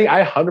that. I think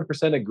I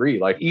 100% agree.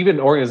 Like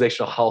even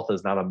organizational health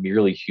is not a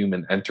merely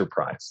human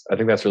enterprise. I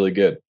think that's really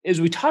good.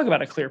 As we talk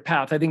about a clear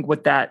path, I think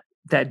what that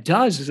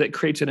does is it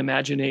creates an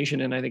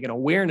imagination and I think an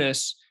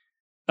awareness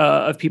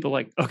of people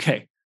like,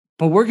 okay,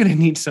 but we're going to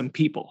need some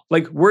people.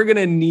 Like we're going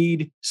to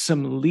need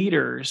some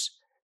leaders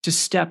to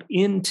step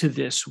into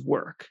this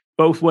work,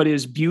 both what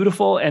is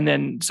beautiful and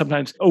then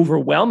sometimes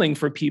overwhelming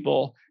for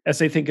people as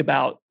they think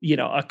about,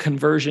 a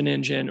conversion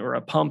engine or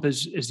a pump,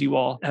 as you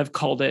all have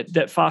called it,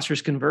 that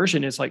fosters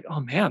conversion is like, oh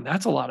man,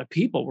 that's a lot of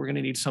people. We're going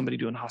to need somebody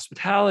doing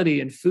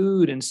hospitality and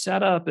food and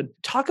setup, and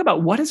talk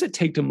about what does it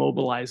take to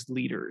mobilize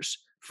leaders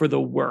for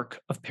the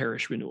work of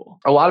parish renewal.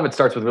 A lot of it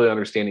starts with really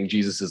understanding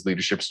Jesus's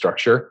leadership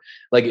structure.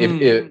 Like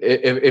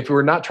if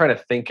we're not trying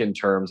to think in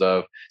terms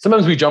of,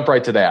 sometimes we jump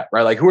right to that,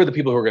 right? Like who are the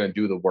people who are going to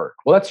do the work?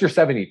 Well, that's your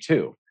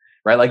 72,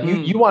 right? Like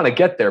you want to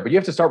get there, but you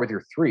have to start with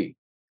your 3.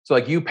 So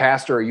like you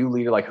pastor or you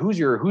leader, like who's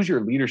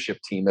your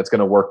leadership team that's going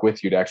to work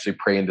with you to actually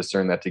pray and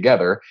discern that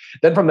together?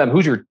 Then from them,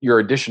 who's your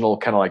additional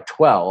kind of like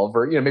 12,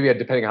 or maybe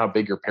depending on how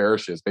big your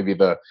parish is, maybe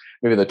the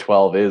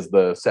 12 is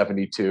the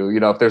 72.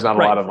 If there's not a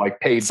lot of like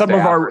paid some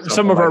of our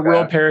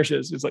rural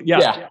parishes, it's like you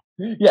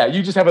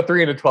just have a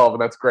 3 and a 12,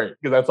 and that's great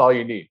because that's all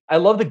you need. I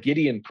love the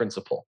Gideon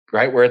principle,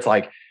 right? Where it's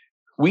like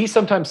we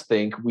sometimes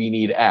think we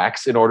need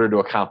X in order to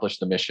accomplish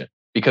the mission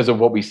because of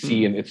what we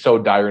see, and it's so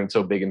dire and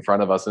so big in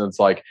front of us, and it's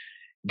like,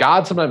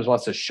 God sometimes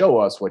wants to show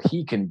us what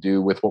he can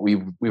do with what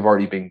we've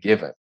already been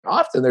given.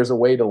 Often there's a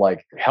way to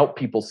like help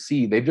people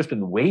see they've just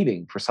been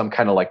waiting for some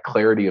kind of like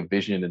clarity of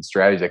vision and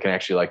strategy that can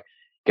actually like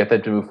get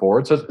them to move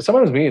forward. So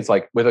sometimes it's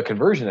like with a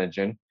conversion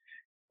engine,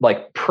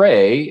 like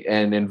pray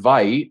and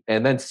invite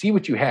and then see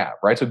what you have,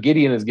 right? So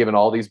Gideon is given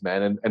all these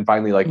men and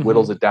finally like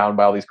whittles it down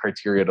by all these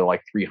criteria to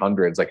like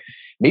 300. It's like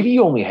maybe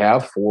you only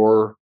have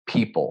 4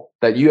 people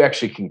that you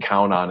actually can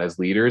count on as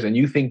leaders, and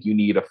you think you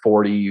need a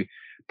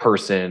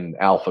 40-person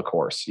alpha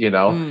course,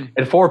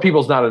 and 4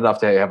 people is not enough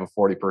to have a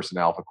 40-person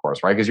alpha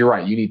course, right? Because you're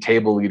right. You need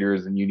table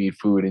leaders and you need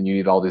food and you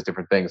need all these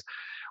different things.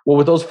 Well,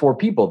 with those 4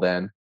 people,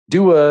 then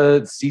do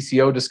a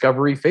CCO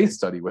discovery faith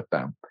study with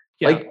them.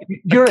 Yeah. Like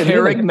you're a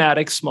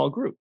charismatic small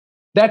group.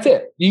 That's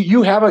it.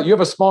 You have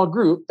a small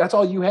group. That's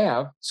all you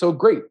have. So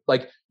great.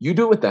 Like you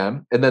do it with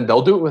them, and then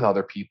they'll do it with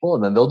other people,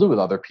 and then they'll do it with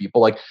other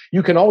people. Like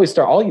you can always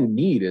start. All you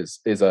need is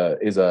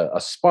a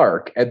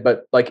spark.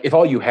 But like if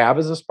all you have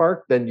is a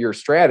spark, then your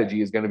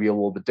strategy is going to be a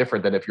little bit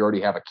different than if you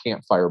already have a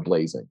campfire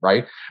blazing,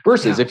 right?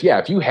 Versus if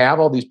you have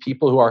all these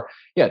people who are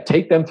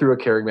take them through a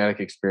charismatic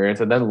experience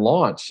and then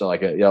launch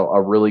like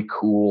a really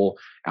cool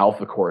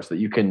alpha course that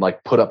you can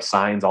like put up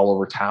signs all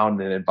over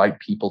town and invite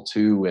people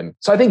to. And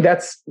so I think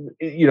that's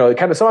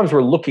kind of sometimes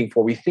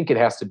we think it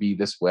has to be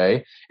this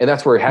way, and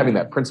that's where having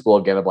that principle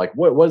again of like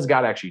what is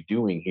God actually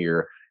doing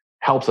here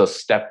helps us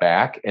step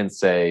back and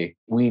say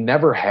we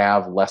never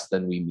have less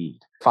than we need.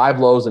 5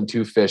 loaves and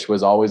 2 fish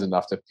was always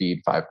enough to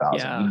feed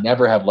 5,000. We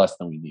never have less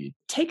than we need.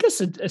 Take us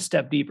a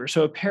step deeper.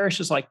 So a parish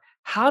is like,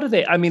 how do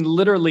they,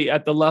 literally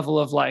at the level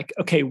of like,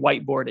 okay,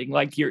 whiteboarding,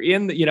 like you're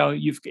in,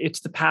 it's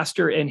the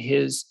pastor and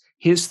his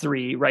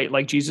 3, right?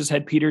 Like Jesus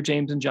had Peter,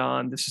 James, and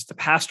John. This is the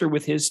pastor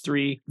with his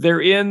 3.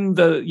 They're in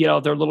the,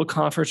 their little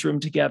conference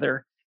room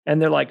together,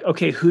 and they're like,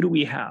 okay, who do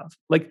we have?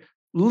 Like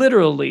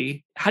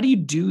literally, how do you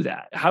do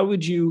that? How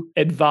would you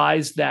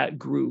advise that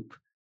group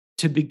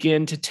to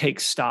begin to take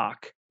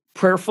stock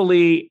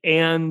prayerfully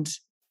and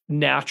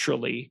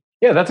naturally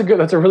Yeah, that's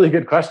a really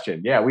good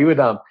question. Yeah, we would,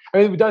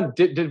 we've done,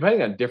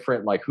 depending on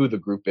different, like who the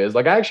group is,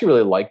 like I actually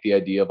really like the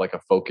idea of like a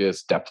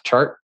focus depth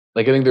chart.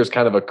 Like I think there's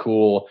kind of a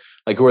cool,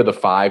 like who are the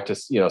 5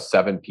 to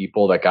 7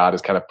 people that God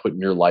has kind of put in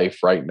your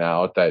life right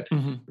now that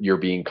you're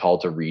being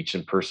called to reach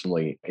and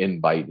personally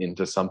invite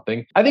into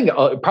something. I think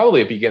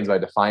probably it begins by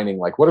defining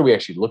like, what are we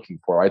actually looking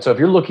for, right? So if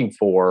you're looking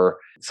for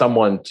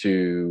someone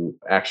to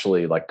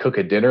actually like cook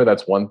a dinner,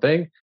 that's one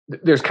thing.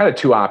 There's kind of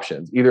 2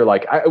 options. Either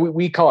like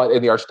we call it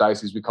in the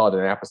Archdiocese, we call it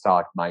an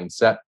apostolic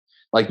mindset.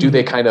 Like, do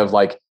they kind of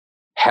like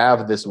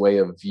have this way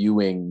of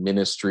viewing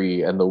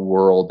ministry and the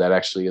world that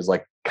actually is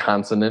like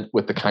consonant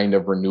with the kind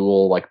of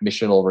renewal, like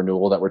missional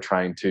renewal that we're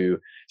trying to.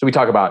 So we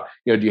talk about,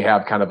 do you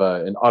have kind of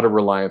an utter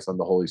reliance on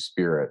the Holy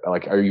Spirit?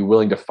 Like, are you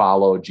willing to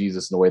follow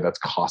Jesus in a way that's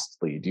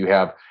costly? Do you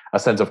have a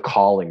sense of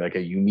calling, like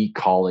a unique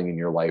calling in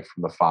your life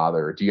from the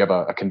Father? Do you have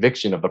a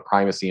conviction of the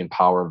primacy and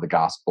power of the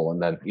gospel?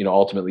 And then,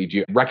 ultimately, do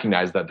you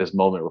recognize that this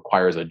moment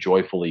requires a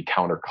joyfully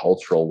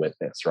countercultural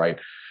witness, right?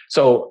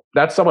 So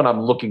that's someone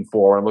I'm looking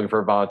for. I'm looking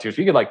for volunteers.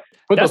 So you could like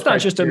put that's those not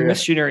just a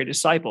missionary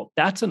disciple.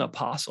 That's an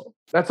apostle.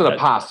 That's an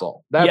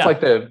apostle. That's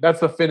like that's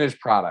the finished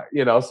product,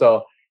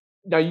 So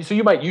now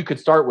you could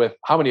start with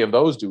how many of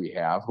those do we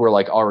have who are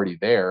like already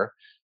there?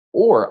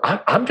 Or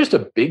I'm just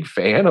a big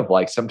fan of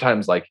like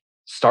sometimes like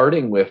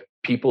starting with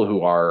people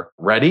who are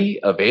ready,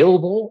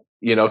 available,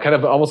 kind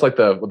of almost like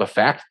the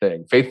fact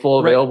thing, faithful,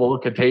 available,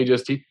 right,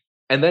 contagious,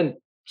 and then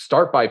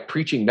start by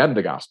preaching them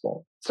the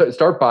gospel. So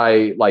start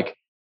by like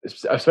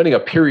spending a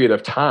period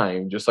of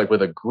time just like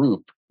with a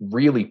group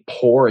really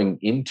pouring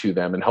into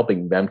them and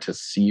helping them to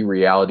see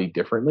reality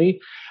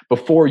differently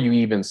before you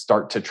even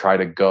start to try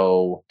to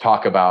go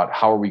talk about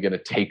how are we going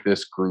to take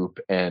this group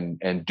and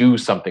do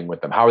something with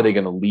them? How are they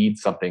going to lead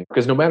something?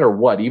 Because no matter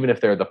what, even if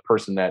they're the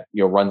person that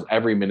runs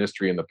every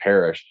ministry in the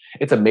parish,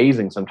 it's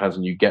amazing sometimes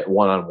when you get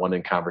one-on-one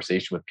in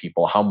conversation with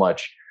people how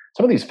much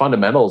some of these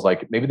fundamentals,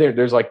 like maybe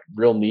there's like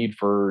real need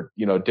for,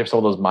 some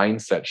of those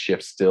mindset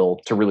shifts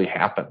still to really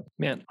happen.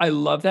 Man, I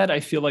love that.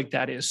 I feel like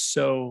that is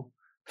so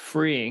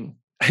freeing.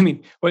 I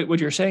mean, what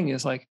you're saying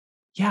is like,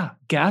 yeah,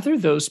 gather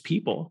those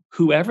people,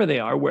 whoever they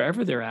are,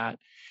 wherever they're at.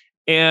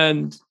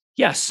 And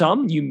yeah,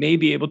 some you may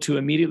be able to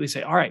immediately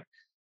say, all right,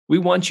 we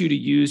want you to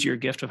use your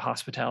gift of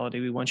hospitality.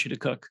 We want you to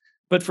cook.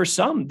 But for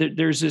some,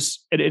 there's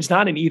this, it's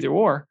not an either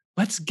or.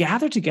 Let's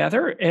gather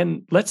together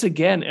and let's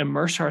again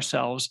immerse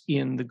ourselves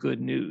in the good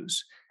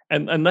news.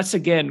 And let's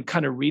again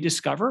kind of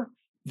rediscover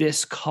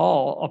this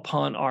call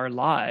upon our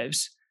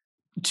lives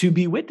to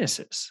be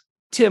witnesses.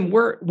 Tim,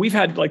 we've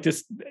had like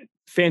this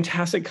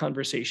fantastic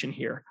conversation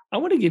here. I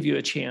want to give you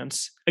a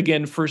chance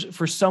again for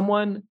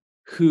someone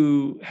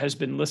who has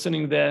been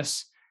listening to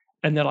this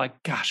and they're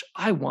like, gosh,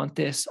 I want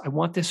this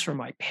for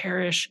my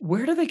parish.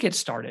 Where do they get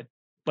started?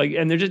 Like,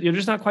 and you're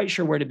just not quite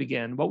sure where to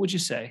begin. What would you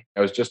say?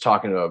 I was just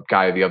talking to a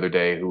guy the other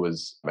day who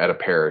was at a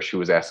parish who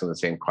was asking the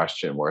same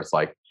question where it's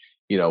like,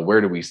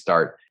 where do we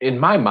start? In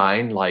my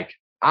mind, like,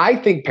 I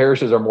think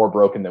parishes are more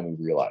broken than we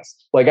realize.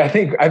 Like, I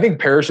think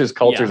parishes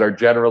cultures are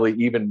generally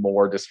even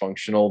more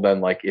dysfunctional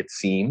than like it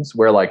seems,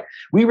 where like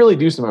we really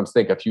do sometimes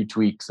think a few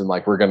tweaks and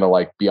like we're going to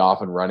like be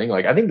off and running.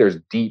 Like, I think there's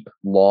deep,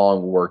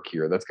 long work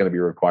here that's going to be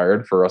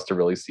required for us to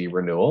really see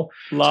renewal.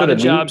 A lot of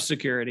job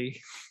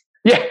security.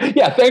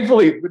 Yeah.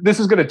 Thankfully, this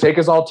is going to take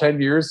us all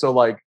 10 years. So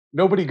like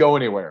nobody go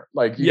anywhere.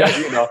 Like,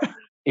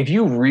 if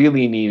you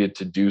really needed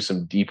to do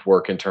some deep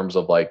work in terms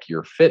of like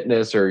your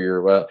fitness or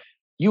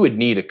you would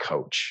need a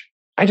coach.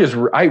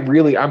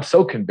 I'm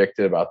so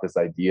convicted about this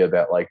idea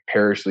that like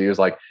parish leaders,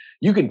 like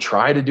you can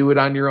try to do it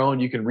on your own.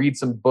 You can read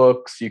some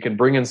books, you can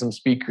bring in some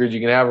speakers, you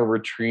can have a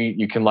retreat,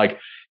 you can like,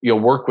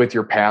 work with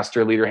your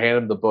pastor leader, hand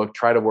him the book,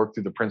 try to work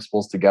through the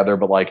principles together.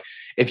 But like,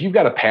 if you've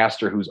got a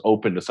pastor who's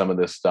open to some of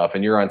this stuff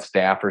and you're on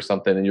staff or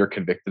something and you're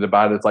convicted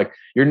about it, it's like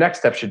your next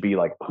step should be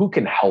like, who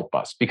can help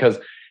us? Because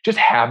just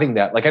having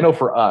that, like I know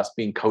for us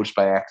being coached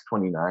by Acts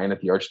 29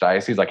 at the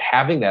Archdiocese, like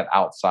having that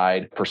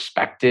outside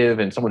perspective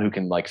and someone who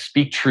can like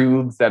speak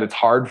truths that it's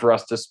hard for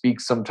us to speak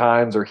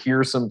sometimes or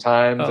hear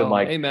sometimes. And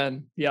like,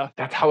 amen. Yeah.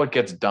 That's how it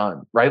gets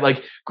done, right?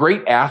 Like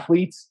great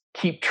athletes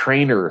keep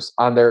trainers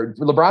on their,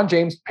 LeBron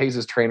James pays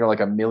his trainer like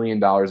 $1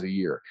 million a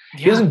year.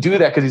 He doesn't do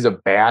that because he's a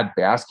bad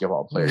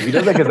basketball player. He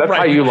does that because that's right.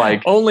 How you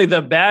like. Only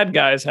the bad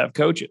guys have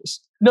coaches.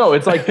 No,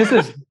 it's like,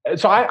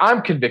 so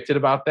I'm convicted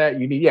about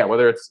that. You need,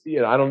 whether it's,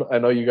 I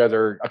know you guys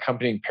are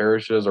accompanying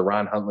parishes or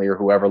Ron Huntley or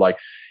whoever, like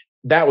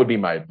that would be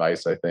my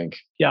advice, I think.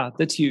 Yeah,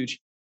 that's huge.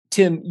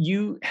 Tim,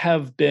 you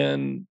have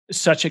been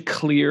such a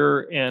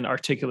clear and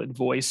articulate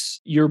voice.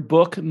 Your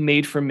book,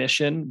 Made for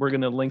Mission, we're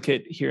going to link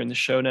it here in the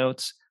show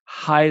notes.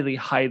 Highly,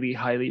 highly,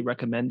 highly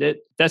recommend it.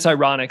 That's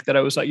ironic that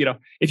I was like,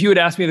 if you would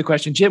ask me the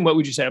question, Jim, what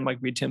would you say? I'm like,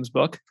 read Tim's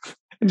book.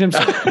 And Tim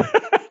said,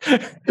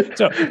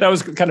 so that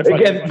was kind of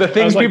funny. Again, the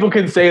things people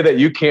can say that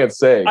you can't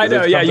say. I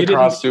know. Yeah, you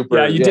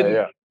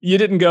didn't. You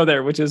didn't go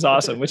there, which is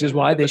awesome. Which is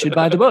why they should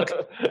buy the book.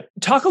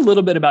 Talk a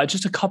little bit about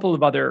just a couple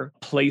of other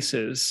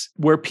places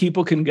where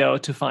people can go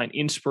to find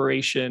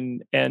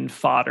inspiration and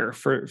fodder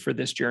for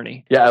this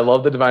journey. Yeah, I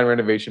love the Divine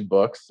Renovation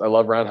books. I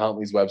love Ron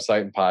Huntley's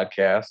website and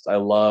podcast. I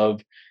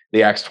love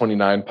The Acts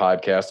 29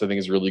 podcast, I think,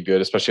 is really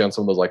good, especially on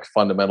some of those like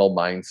fundamental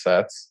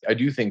mindsets. I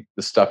do think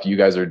the stuff you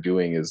guys are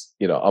doing is,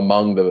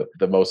 among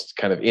the most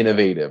kind of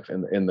innovative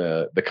in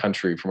the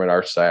country from an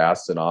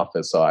archdiocesan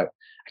office. So I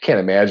can't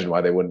imagine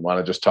why they wouldn't want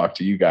to just talk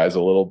to you guys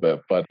a little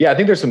bit. But yeah, I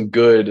think there's some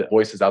good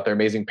voices out there.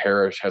 Amazing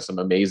Parish has some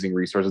amazing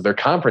resources. Their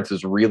conference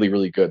is really,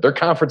 really good. Their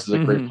conference is a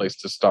great place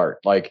to start.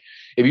 Like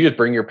if you just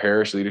bring your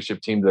parish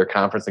leadership team to their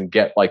conference and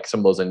get like some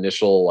of those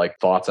initial like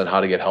thoughts on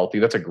how to get healthy,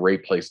 that's a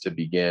great place to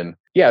begin.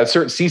 Yeah, a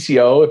certain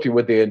CCO, if you're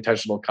with the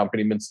intentional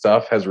accompaniment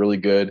stuff, has really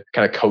good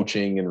kind of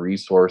coaching and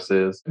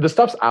resources. The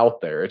stuff's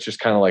out there. It's just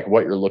kind of like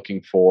what you're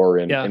looking for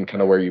and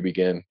kind of where you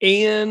begin.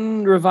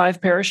 And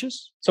Revive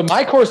Parishes? So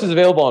my course is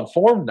available on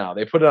Formed now.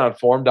 They put it on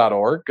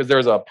formed.org because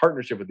there's a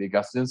partnership with the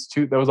Augustine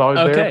Institute that was always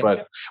there.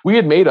 But we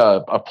had made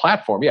a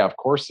platform, of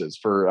courses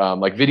for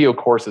like video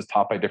courses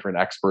taught by different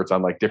experts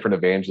on like different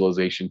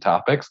evangelization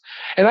topics.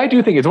 And I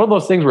do think it's one of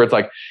those things where it's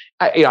like,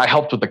 I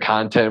helped with the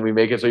content. We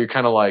make it so you're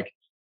kind of like,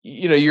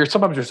 you're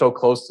so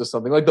close to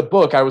something like the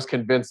book. I was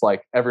convinced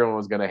like everyone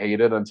was going to hate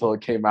it until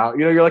it came out.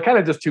 You're like kind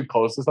of just too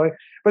close to something.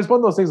 But it's one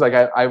of those things like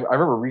I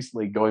remember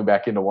recently going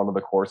back into one of the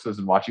courses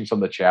and watching some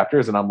of the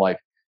chapters, and I'm like,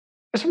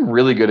 there's some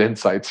really good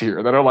insights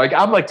here that are like,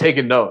 I'm like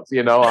taking notes,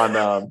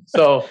 on,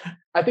 so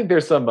I think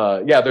there's some,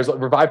 there's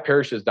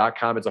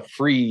reviveparishes.com. It's a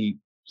free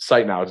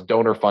site now. It's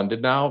donor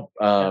funded now.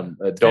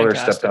 A donor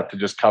stepped up to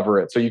just cover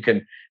it. So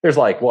there's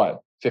like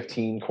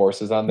 15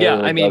 courses on there.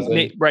 Yeah. I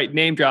mean,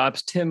 name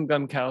drops: Tim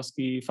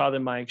Gumkowski,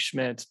 Father Mike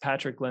Schmitz,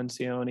 Patrick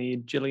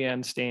Lencioni,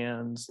 Jillian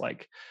Stans.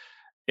 Like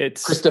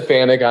it's Chris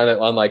Stefanik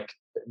on like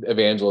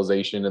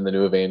evangelization and the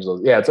new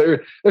evangelist. Yeah.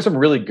 There's some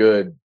really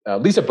good,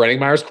 Lisa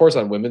Brenningmeyer's course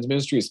on women's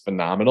ministry is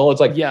phenomenal.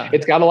 It's like,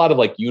 it's got a lot of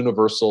like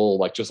universal,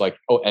 like just like,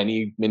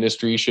 any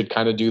ministry should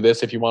kind of do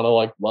this if you want to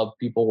like love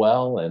people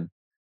well. And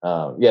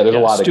there's a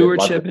lot of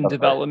stewardship and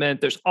development.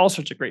 There's all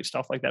sorts of great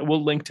stuff like that.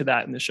 We'll link to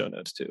that in the show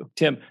notes too.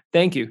 Tim,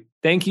 thank you.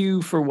 Thank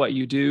you for what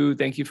you do.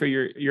 Thank you for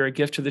you're a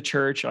gift to the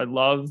church. I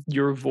love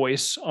your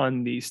voice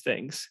on these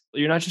things.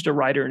 You're not just a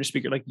writer and a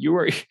speaker. Like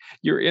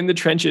you're in the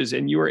trenches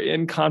and you are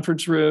in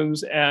conference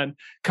rooms and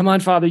come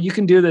on, Father, you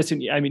can do this.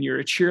 And I mean, you're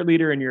a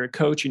cheerleader and you're a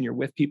coach and you're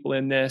with people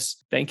in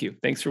this. Thank you.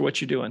 Thanks for what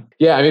you're doing.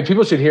 Yeah. I mean,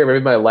 people should hear,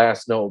 maybe my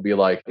last note will be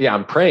like,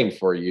 I'm praying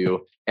for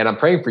you. And I'm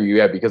praying for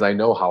you, because I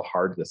know how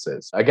hard this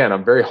is. Again,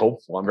 I'm very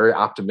hopeful. I'm very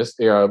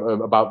optimistic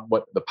about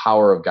what the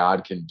power of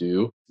God can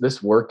do.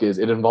 This work it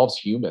involves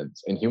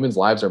humans, and humans'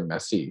 lives are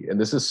messy, and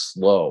this is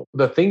slow.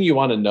 The thing you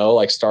want to know,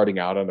 like starting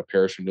out on a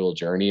parish renewal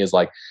journey, is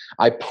like,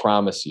 I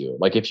promise you,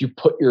 like if you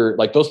put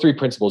like those 3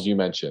 principles you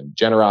mentioned,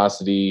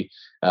 generosity,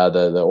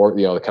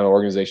 the kind of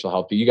organizational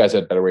health, you guys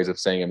had better ways of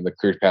saying them, the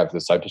clear path to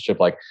discipleship.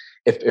 Like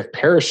if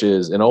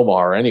parishes in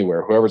Omaha or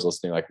anywhere, whoever's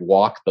listening, like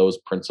walk those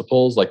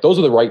principles, like those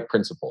are the right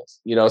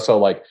principles, so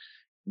like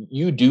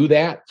you do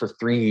that for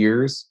 3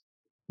 years,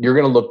 you're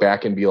going to look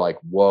back and be like,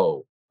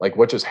 whoa, like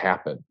what just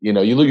happened? You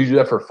do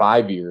that for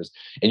 5 years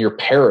and your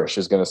parish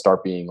is going to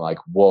start being like,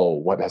 whoa,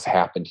 what has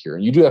happened here?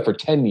 And you do that for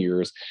 10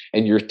 years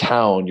and your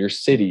town, your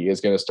city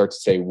is going to start to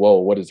say, whoa,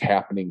 what is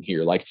happening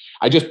here? Like,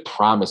 I just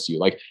promise you,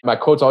 like my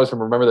quote's always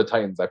from Remember the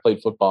Titans. I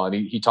played football and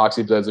he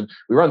says,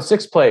 we run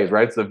 6 plays,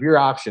 right? It's the veer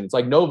option. It's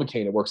like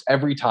Novocaine. It works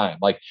every time.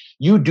 Like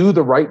you do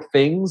the right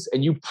things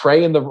and you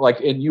pray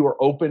and you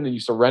are open and you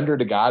surrender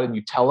to God and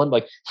you tell him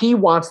like, he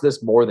wants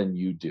this more than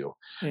you do.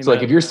 Amen. So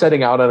like, if you're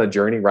setting out on a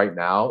journey right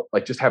now,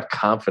 like just have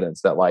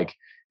confidence that like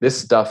this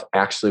stuff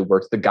actually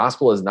works. The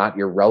gospel is not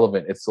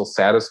irrelevant. It still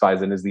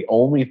satisfies and is the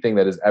only thing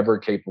that is ever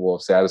capable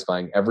of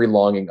satisfying every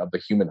longing of the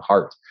human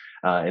heart.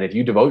 And if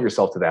you devote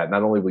yourself to that,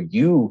 not only will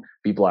you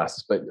be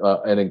blessed, but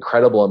an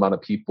incredible amount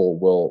of people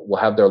will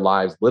have their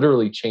lives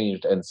literally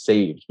changed and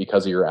saved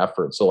because of your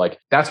efforts. So like,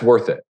 that's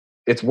worth it.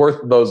 It's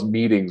worth those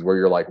meetings where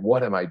you're like,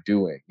 what am I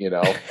doing?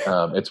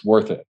 It's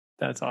worth it.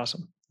 That's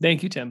awesome.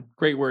 Thank you, Tim.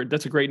 Great word.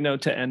 That's a great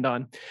note to end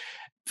on.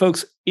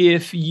 Folks,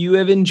 if you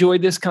have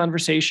enjoyed this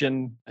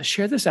conversation,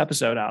 share this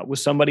episode out with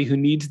somebody who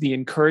needs the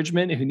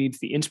encouragement, who needs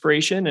the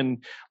inspiration and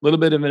a little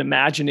bit of an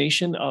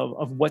imagination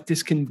of what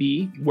this can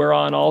be. We're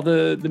on all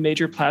the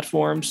major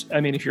platforms.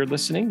 I mean, if you're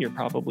listening, you're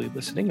probably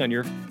listening on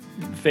your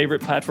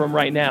favorite platform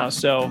right now.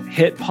 So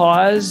hit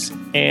pause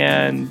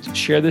and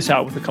share this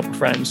out with a couple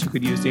friends who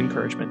could use the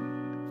encouragement.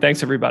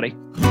 Thanks, everybody.